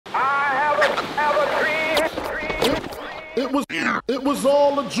It was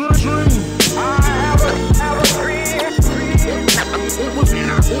all a dream. I have a dream. It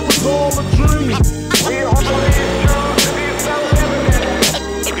was all a dream. We all believe to be self-evident.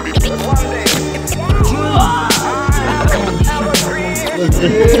 One day. I have a dream.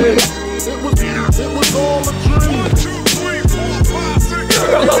 It was all a dream. 1, 2, 3, 4, 5, 6,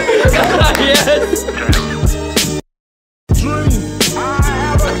 7, 8. Yes. Dream. I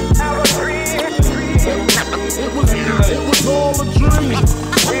have a dream. It was all a dream.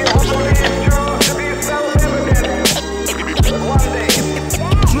 We all believe to be self-evident. One day.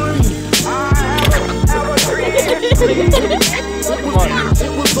 Dream. I have a dream.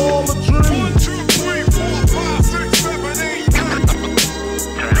 It was all a dream. 1, 2, 3, 4, 5, 6, 7, 8.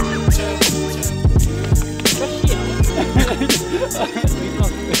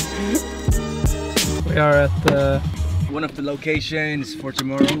 We are at one of the locations for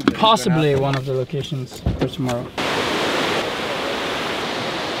tomorrow. Possibly one of the locations for tomorrow.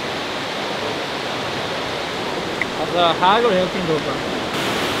 Altså, her går det helt fint oppe.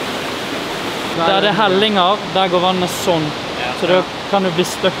 Der det helling av, der går vannet sånn. Så da kan du bli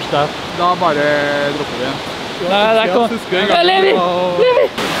støkk der. Da bare dropper vi. Nei, der kommer... Levi! Levi!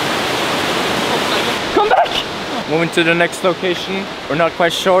 Come back! Moving to the next location. We're not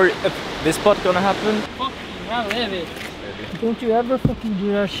quite sure if this spot gonna happen. Fucking hell, Levi. Don't you ever fucking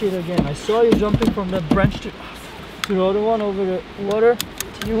do that shit again. I saw you jumping from that branch to the other one over the water.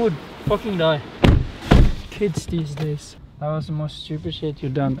 You would fucking die. Kids these days. That was the most stupid shit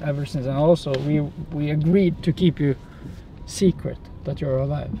you've done ever since. And also, we agreed to keep you secret that you're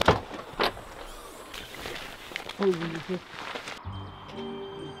alive.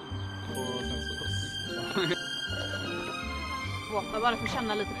 Jag bara får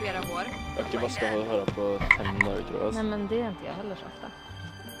känna lite på era hår. Jag bara ska höra på tänderna tror jag. Nej men det är inte jag heller så ofta.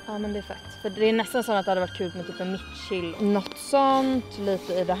 Ja men det är fett. För det är nästan så att det hade varit kul med typ en mittchill. Något sånt,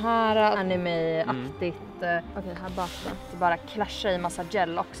 lite i det här anime-aktigt. Okej, här bak då. Det bara clasha i massa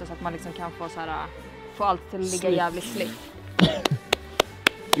gel också så att man liksom kan få så här, få allt till att ligga jävligt slick.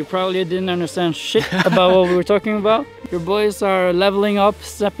 You probably didn't understand shit about what we were talking about. Your boys are leveling up,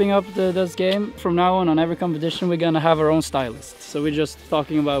 stepping up this game. From now on every competition we're gonna have our own stylist. So we're just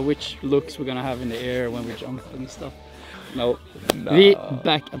talking about which looks we're gonna have in the air when we jump and stuff. No. We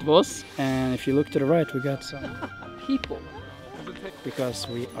back at Voss, and if you look to the right we got some people. Because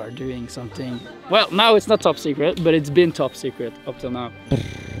we are doing something... Well, now it's not top secret, but it's been top secret up till now.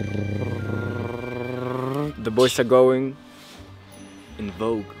 The boys are going in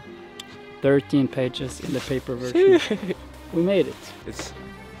Vogue. 13 pages in the paper version. We made it. It's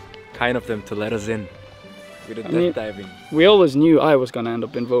kind of them to let us in with the deep diving. We always knew I was gonna end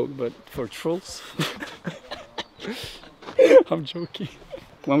up in Vogue, but for Truls... I'm joking.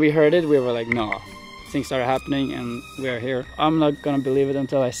 When we heard it, we were like, no. Things started happening and we are here. I'm not gonna believe it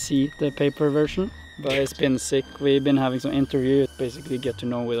until I see the paper version. But it's been sick. We've been having some interviews, basically get to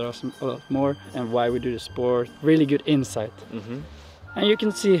know with us a lot more and why we do the sport. Really good insight. And you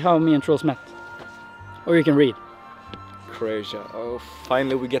can see how me and Truls met. Or you can read. Croatia. Oh,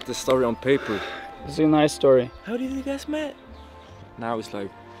 finally we get the story on paper. It's a nice story. How did you guys met? Now it's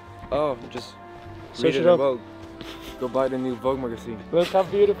like, oh, just search read it up. Vogue. Go buy the new Vogue magazine. Look how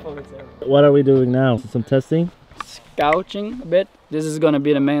beautiful it is. What are we doing now? Some testing? Scouting a bit. This is gonna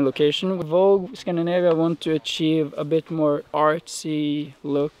be the main location. Vogue Scandinavia want to achieve a bit more artsy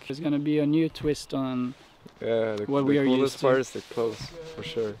look. There's gonna be a new twist on what we are used to. The coolest part is the clothes, for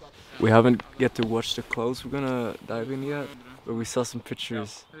sure. We haven't get to watch the clothes we're gonna dive in yet, but we saw some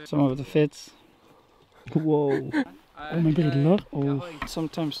pictures. Some of the fits. Whoa. Oh my god, oh.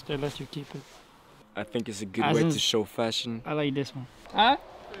 Sometimes they let you keep it. I think it's a good way to show fashion. I like this one. Huh?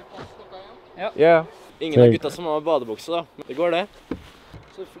 Yeah. Ingen av gutta som har badebukser da. Det går det.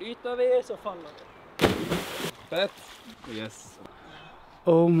 Så flyter vi, så faller. Fett. Yes.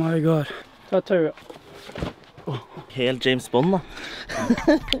 Oh my god. Ta tur. Oh. Helt James Bond da.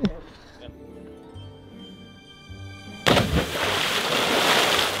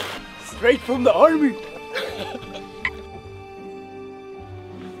 Straight from the army.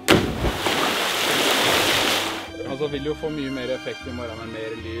 Altså vil jo få mye mer effekt i morgen med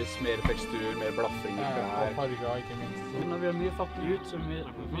mer lys, mer tekstur, mer blaffing i klær. Og farger, ikke minst. Når vi har mye fattig ut, så er det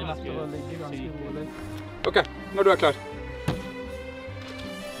mye lettere å legge ganske rolig. Ok, når du er klar.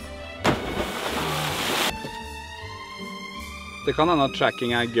 Det kan hende at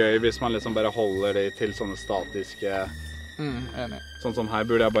tracking er gøy hvis man liksom bare holder det til sånne statiske... Sånn som her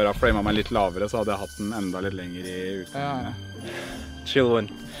burde jeg bare ha flamet meg litt lavere, så hadde jeg hatt den enda litt lenger i utgangen. chill one.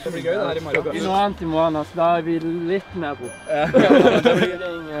 Det blir gøy det her i morgen. Noe annet i morgen, altså. Da er vi litt mer på.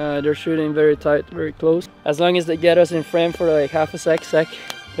 They're shooting very tight, very close. As long as they get us in frame for like half a sec,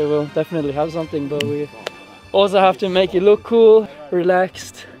 they will definitely have something, but we also have to make it look cool,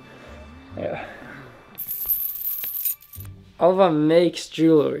 relaxed. Yeah. Alva makes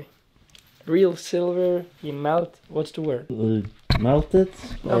jewelry. Real silver, he what's the word? Melt it?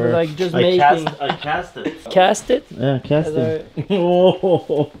 No, but like just making... I cast it. Cast it? Yeah, cast it.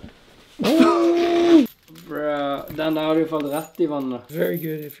 Bro, den der har du falt rett i vannet. Very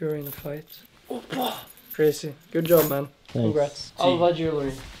good if you're in a fight. Crazy. Good job, man. Thanks. Congrats. Alva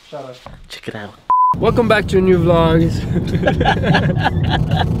Jewelry. Shout out. Check it out. Welcome back to a new vlog.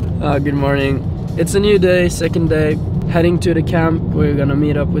 Good morning. It's a new day, second day. Heading to the camp. We're gonna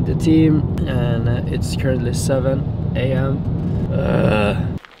meet up with the team. And it's currently 7 a.m.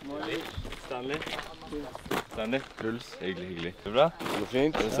 Stanley, Truls, hyggelig. Det er bra? Det går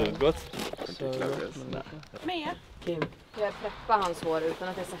fint, det ser ut godt. Meja. Kim. Jag preppar hans hår utan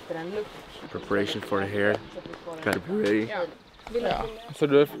att jag sätter en look. Preparation for the hair. Gotta be ready. Ja. Så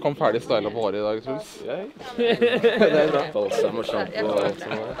du kom ferdig styla på håret i dag, Truls? Ja. Det er bra. Balsam og shampoo og alt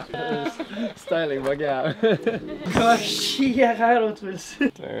sånt. Styling bak her. Hva skjer her da, Truls?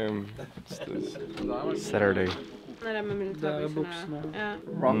 Saturday. När det är med Der er buksene. Ja.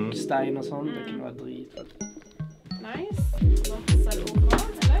 Rockstein og sånn, det kunne være drit. Nice. Låter det OK,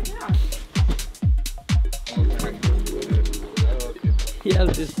 eller? Ja.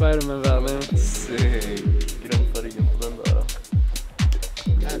 Helt i Spider-Man-verden. Se, grønn fargen på den der.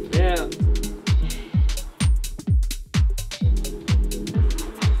 Yeah.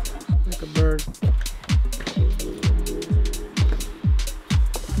 Like a bird.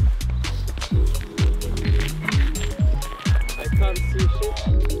 I can't see shit.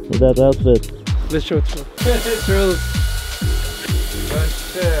 With that outfit. Let's show it to Truls.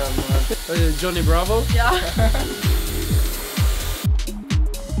 Johnny Bravo? Ja.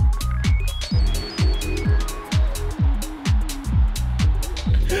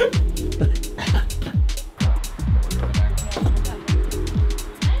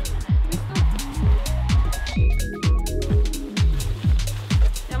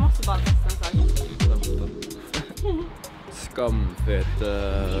 Jag måste bara testa en sak. Skamfet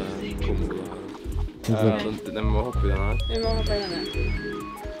kombo. Den må hoppe i den her. Vi må hoppa i den här.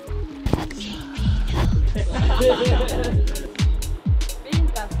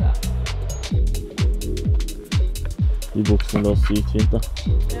 Fint alltså. De buksene var sykt fint da.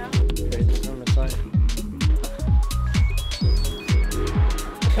 Ja.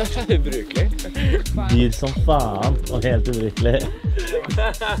 Ubrukelig. Dyr som faen og helt ubrukelig.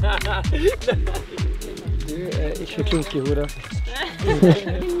 Du er ikke klok i hodet.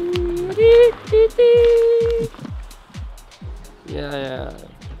 Ja.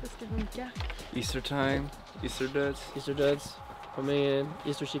 Det ska funka. Easter time, Easter duds. Easter duds, coming in,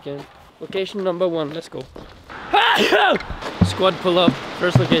 Easter chicken. Location number 1, let's go. Squad pull up,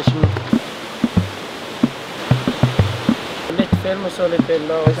 first location. Litt film og så litt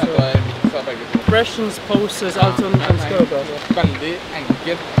bilder og så expressions, poses, alt sånn ønsker dere. Veldig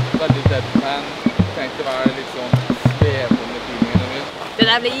enkelt, veldig deadpan. Tenkte å være litt sånn svevende feeling. Det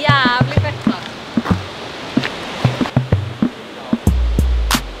där blir jävligt fett.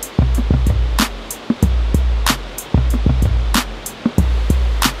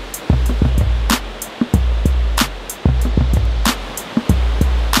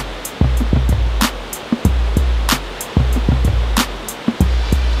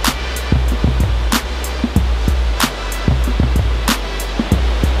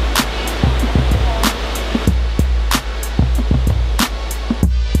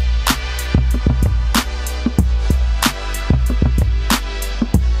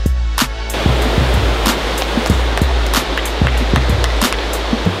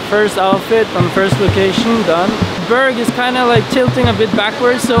 First outfit on first location done. Berg is kind of like tilting a bit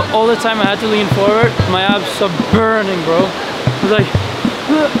backwards, so all the time I had to lean forward. My abs are burning, bro. I was like,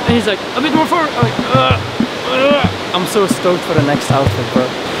 and he's like, a bit more forward. I'm like, I'm so stoked for the next outfit, bro.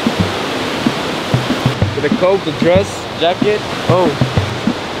 With the coat, the dress, jacket. Oh,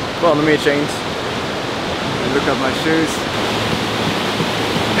 Well, let me change. And look at my shoes.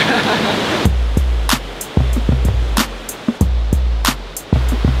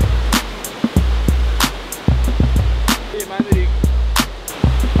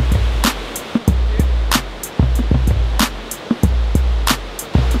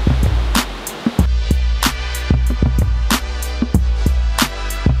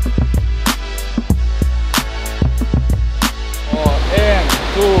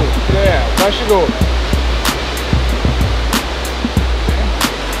 Varsågod.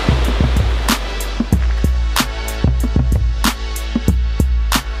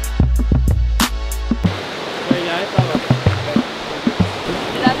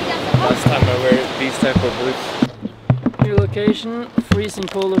 Se på boots. New location, freezing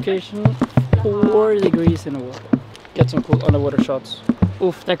cold location, 4 degrees in the water. Get some cool underwater shots.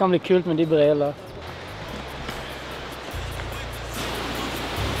 Uff, det kan bli kult med de briller.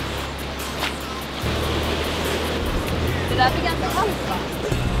 Det där blir ganska kallt, va?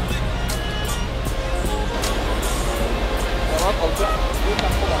 Det var kaldt, ja.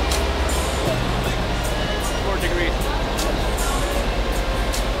 4 degrees.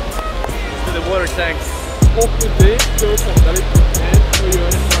 To the water tanks. Opp uti, så kommer det litt mer og gjør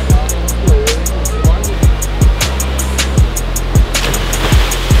et eller annet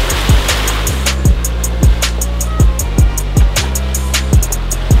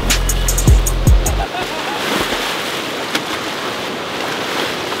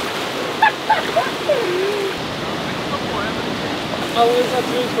Alle har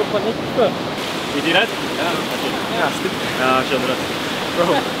Truls på panikk før. Gitt I rett? Ja, jeg skjønner det. Bro,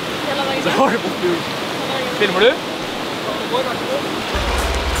 så har du på fugl. Filmer du?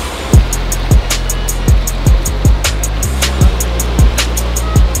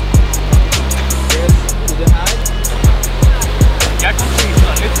 Det her. Jeg kan skyte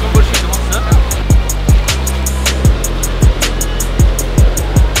den litt, så kan bare skyte masse.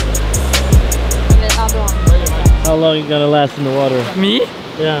 How long are you gonna last in the water? Me?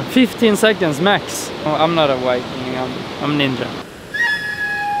 Yeah. 15 seconds max. Oh, I'm not a Viking, I'm ninja.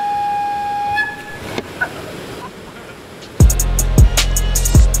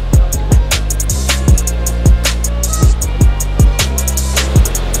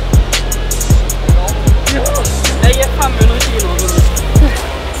 Jeg 500 kilo.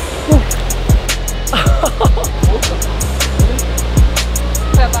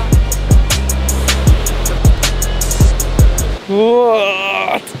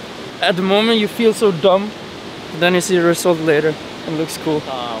 What? At the moment you feel so dumb, then you see the result later. It looks cool.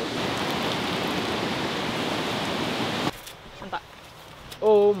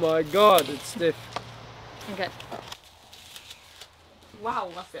 Oh my god, it's stiff. Okej.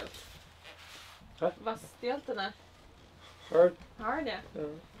 Wow, vad stelt. Hä? Vad stelt den är. Hard. Har det? Ja.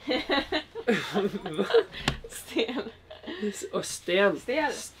 Stel. Och stel.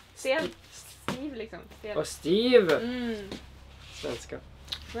 Stel. Stel. Stiv liksom. Stel. Och stiv. Mm. Svenska.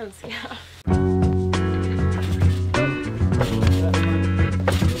 Svenska.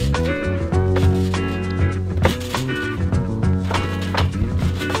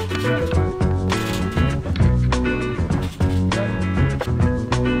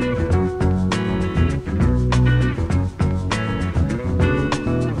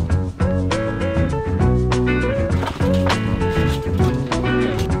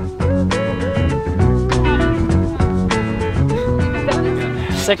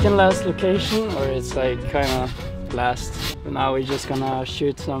 Second last location, or it's like kind of last. But now we're just gonna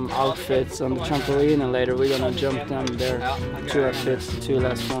shoot some outfits on the trampoline, and later we're gonna jump them there. 2 outfits, 2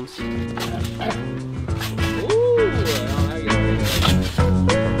 last ones.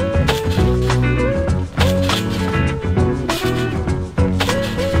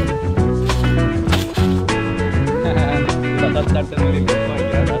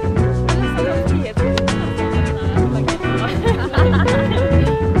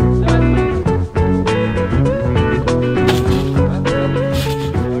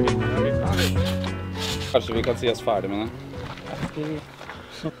 Kanskje vi kan si oss ferdig med det.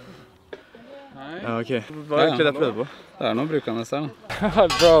 Ja, ok. Hva er det prøvde på? Det noe brukende her da.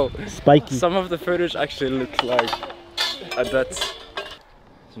 Bro, Spiky. Some of the footage actually look like a bet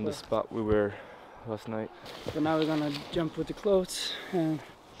from the spot we were last night. but now we're gonna jump with the clothes and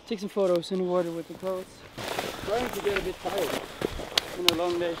take some photos in the water with the clothes. Trying to get a bit tired. It's been a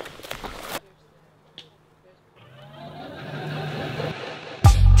long day.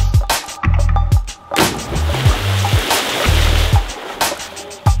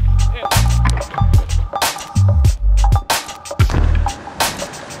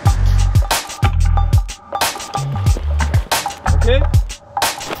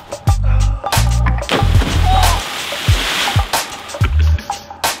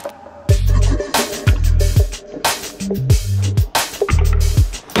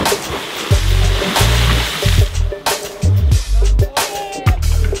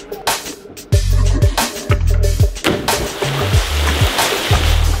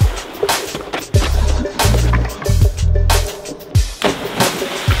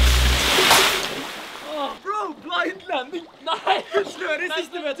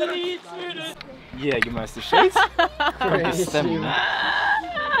 Jägermeister shades? Crazy. Stämmer.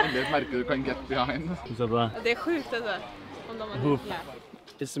 Det merker du kan get behind. Så bra. Det är sjukt alltså. Om de har gjort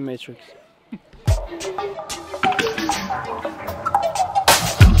det. It's the Matrix.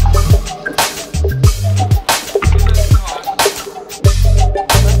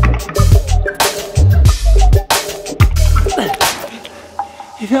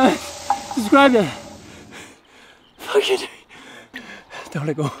 Describe it. Fucking. Don't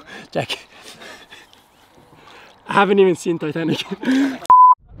let go, Jack. I haven't even seen Titanic.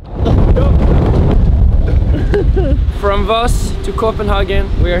 From Voss to Copenhagen,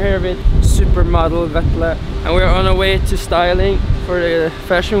 we are here with supermodel Vetle, and we are on our way to styling for the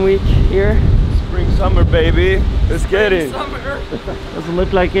fashion week here. Spring, summer, baby. Let's get it. Doesn't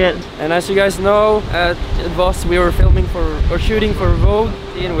look like it. And as you guys know, at Voss we were filming for or shooting for Vogue,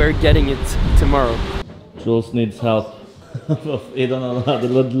 and we're getting it tomorrow. Truls needs help. He don't know how the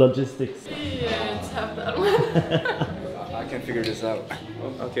logistics. I can figure this out.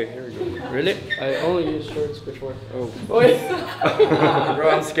 Okay, here we go. Really? I only used shirts before. Oh. Bro,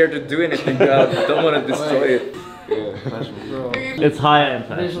 I'm scared to do anything. I don't want to destroy it. Bro. It's high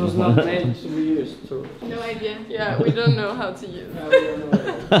impact. This was not made to be used. So. No idea. Yeah, we don't know how to use it.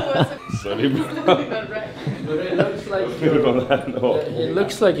 Sorry, bro. But it looks like it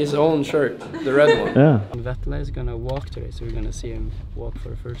looks like his own shirt, the red one. Yeah. Vetle is gonna walk today, so we're gonna see him walk for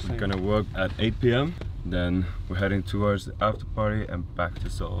the first time. We're gonna work at 8 p.m. Then we're heading towards the after party and back to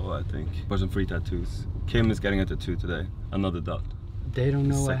Seoul, I think. For some free tattoos. Kim is getting a tattoo today. Another dot. They don't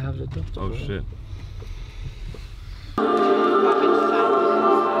know I have the dot. Oh shit.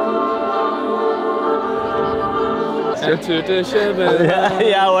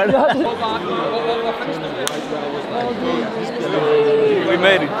 Yeah, what? We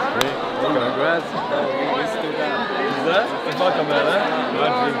made it. Congrats. Is that? Welcome, man.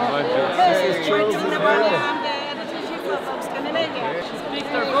 This is Truls. I'm the editor for Vogue Scandinavia.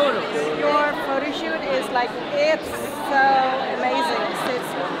 Your photo shoot is like, it's so amazing.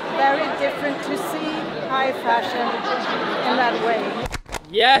 It's very different to see high fashion in that way.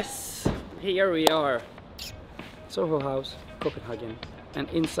 Yes! Here we are. Soho House, Copenhagen. And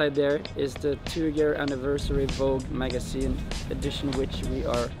inside there is the 2-year anniversary Vogue magazine edition, which we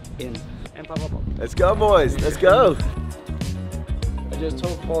are in. And Let's go, boys. Let's go. I just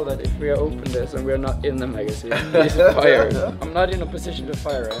told Paul that if we open this and we're not in the magazine, he's fired. I'm not in a position to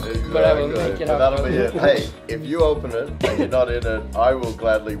fire him, but I will make it That'll be happen. it. Hey, if you open it and you're not in it, I will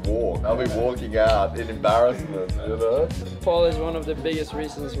gladly walk. I'll be walking out in embarrassment, you know? Paul is one of the biggest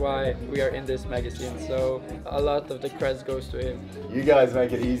reasons why we are in this magazine, so a lot of the credit goes to him. You guys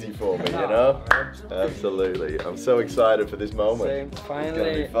make it easy for me, you know? Absolutely. I'm so excited for this moment. Same.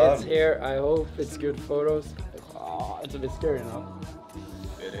 Finally, it's here. I hope it's good photos. Oh, it's a bit scary now.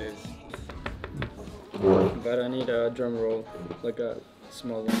 It is. But I need a drum roll, like a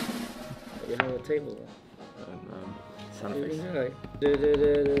small one. We have a table. Sound You effects. can do like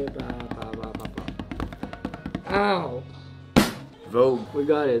ow! Vogue. We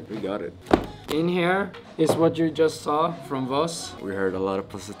got it. We got it. In here is what you just saw from Voss. We heard a lot of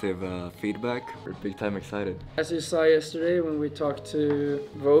positive feedback. We're big time excited. As you saw yesterday when we talked to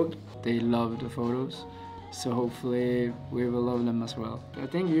Vogue, they love the photos. So hopefully we will love them as well. I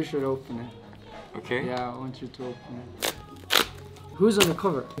think you should open it. Okay. Yeah, I want you to open it. Who's on the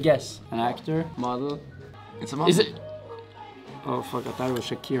cover? Guess. An actor, model. It's a model. Is it? Oh fuck, I thought it was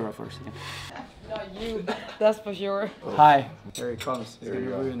Shakira for a second. Not you, that's for sure. Hi. Here he comes. He's gonna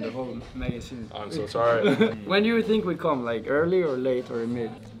ruin the whole magazine. I'm so sorry. When do you think we come? Like early or late or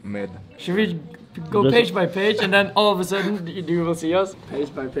mid? Mid. Should we go page by page and then all of a sudden you will see us?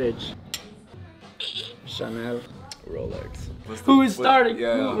 Page by page. Chanel. Rolex. Who is starting?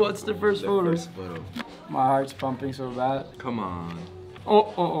 Yeah. What's the first photo? Photo. My heart's pumping so bad. Come on.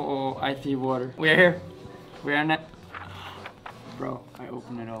 Oh, I see water. We are here. We are in it. Bro, I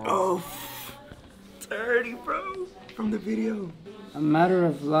opened it all. Oh, dirty, bro. From the video. A matter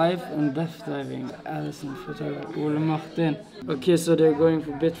of life and death diving. Allyson photographer. Ole Martin. Okay, so they're going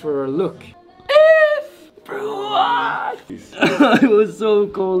for a bit for a look. Bro, what? It was so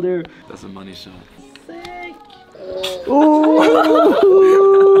cold there. That's a money shot.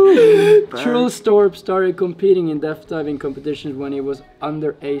 Truls Torp started competing in depth diving competitions when he was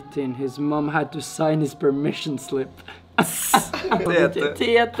under 18. His mom had to sign his permission slip.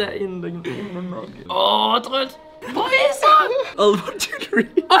 Tete in the Åh, vad trött! Vad är det? Alvarjewelry.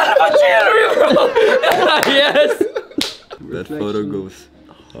 Bro! Yes! That photo goes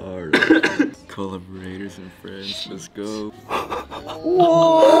hard. Collaborators and friends, let's go.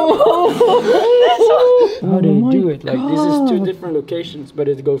 How do you do it? Like, this is 2 different locations, but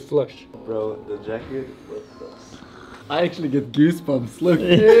it goes flush. Bro, the jacket. I actually get goosebumps, look.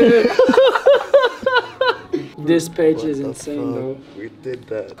 This page is insane though. We did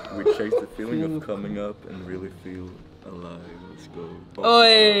that. We chase the feeling of coming up and really feel Alive, let's go.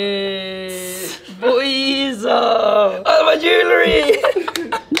 Oi! Boys! Oh, my jewelry!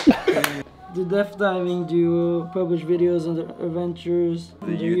 The Death Diving Duo publish videos on their adventures on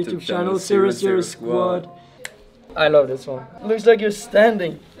their YouTube channel, 00 Squad. I love this one. Looks like you're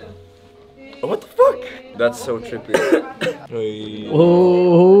standing. Oh, what the fuck? That's so trippy.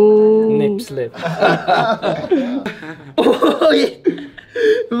 Oh! Nip slip. Oj!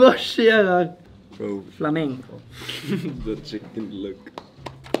 Vad sker här? Bro. Flamenco. The chicken look.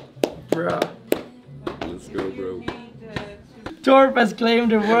 Bro. Let's go, bro. Torp has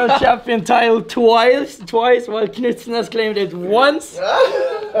claimed the world champion title twice, while Knutsen has claimed it once.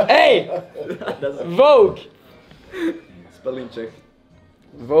 Hey! Vogue! Spelling check.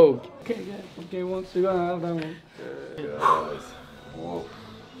 Vogue. Okay, once you're gonna have that one.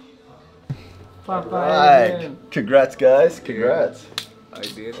 Alright, congrats guys, congrats. I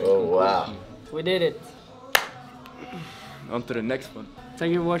did. Oh wow. We did it. On to the next one.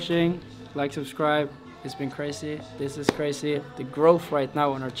 Thank you for watching. Like, subscribe. It's been crazy. This is crazy. The growth right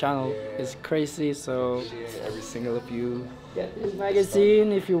now on our channel is crazy, so Every single of you. get this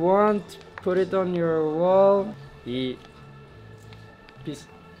magazine if you want. Put it on your wall. Yeah. Peace.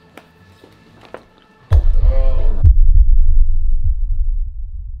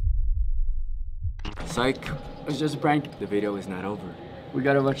 Psych. It's just a prank. The video is not over. We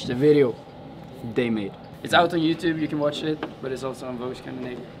gotta watch the video they made. It's out on YouTube, you can watch it, but it's also on Vogue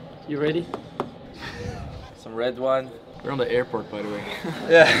Scandinavia. You ready? Some red wine. We're on the airport, by the way.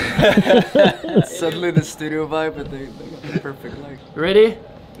 Yeah. Suddenly the studio vibe, but they got the perfect light. You ready?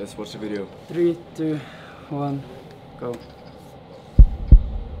 Let's watch the video. 3, 2, 1, go.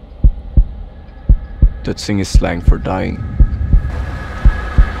 Knutsen is slang for dying.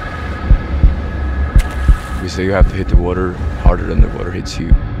 We say you have to hit the water harder than the water hits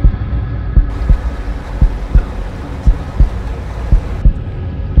you.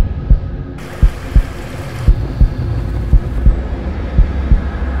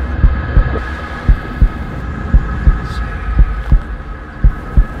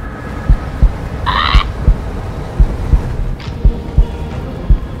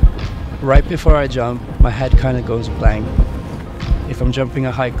 Right before I jump, my head kind of goes blank. If I'm jumping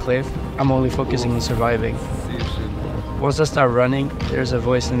a high cliff, I'm only focusing on surviving. Once I start running, there's a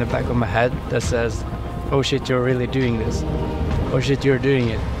voice in the back of my head that says, oh shit, you're really doing this. Oh shit, you're doing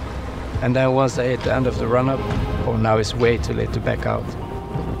it. And then once I hit the end of the run-up, oh now it's way too late to back out.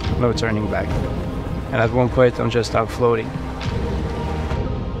 No turning back. And at one point, I'm just out floating.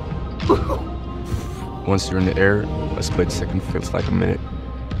 Once you're in the air, a split second feels like a minute.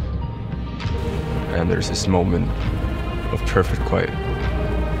 And there's this moment of perfect quiet.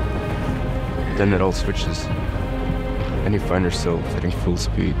 Then it all switches, and you find yourself heading full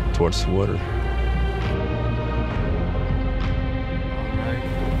speed towards the water.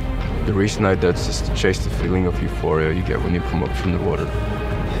 The reason I did is just to chase the feeling of euphoria you get when you come up from the water.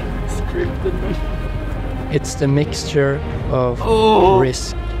 It's the mixture of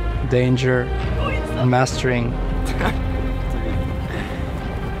risk, danger, and mastering.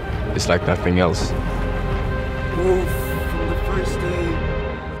 It's like nothing else. Move from the first day.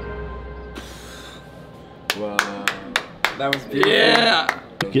 Wow. That was beautiful. Yeah!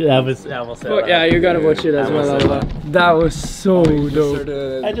 That was Fuck yeah, you gotta watch it as well. That was so dope.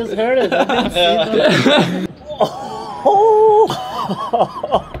 I just heard it. I didn't see it.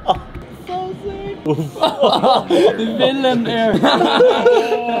 The villain there.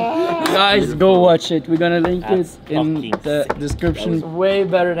 Guys, go watch it. We're gonna link it in the description. Way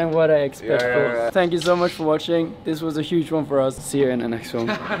better than what I expected. Thank you so much for watching. This was a huge one for us. See you in the next one.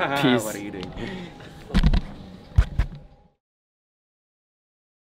 Peace. What are you doing?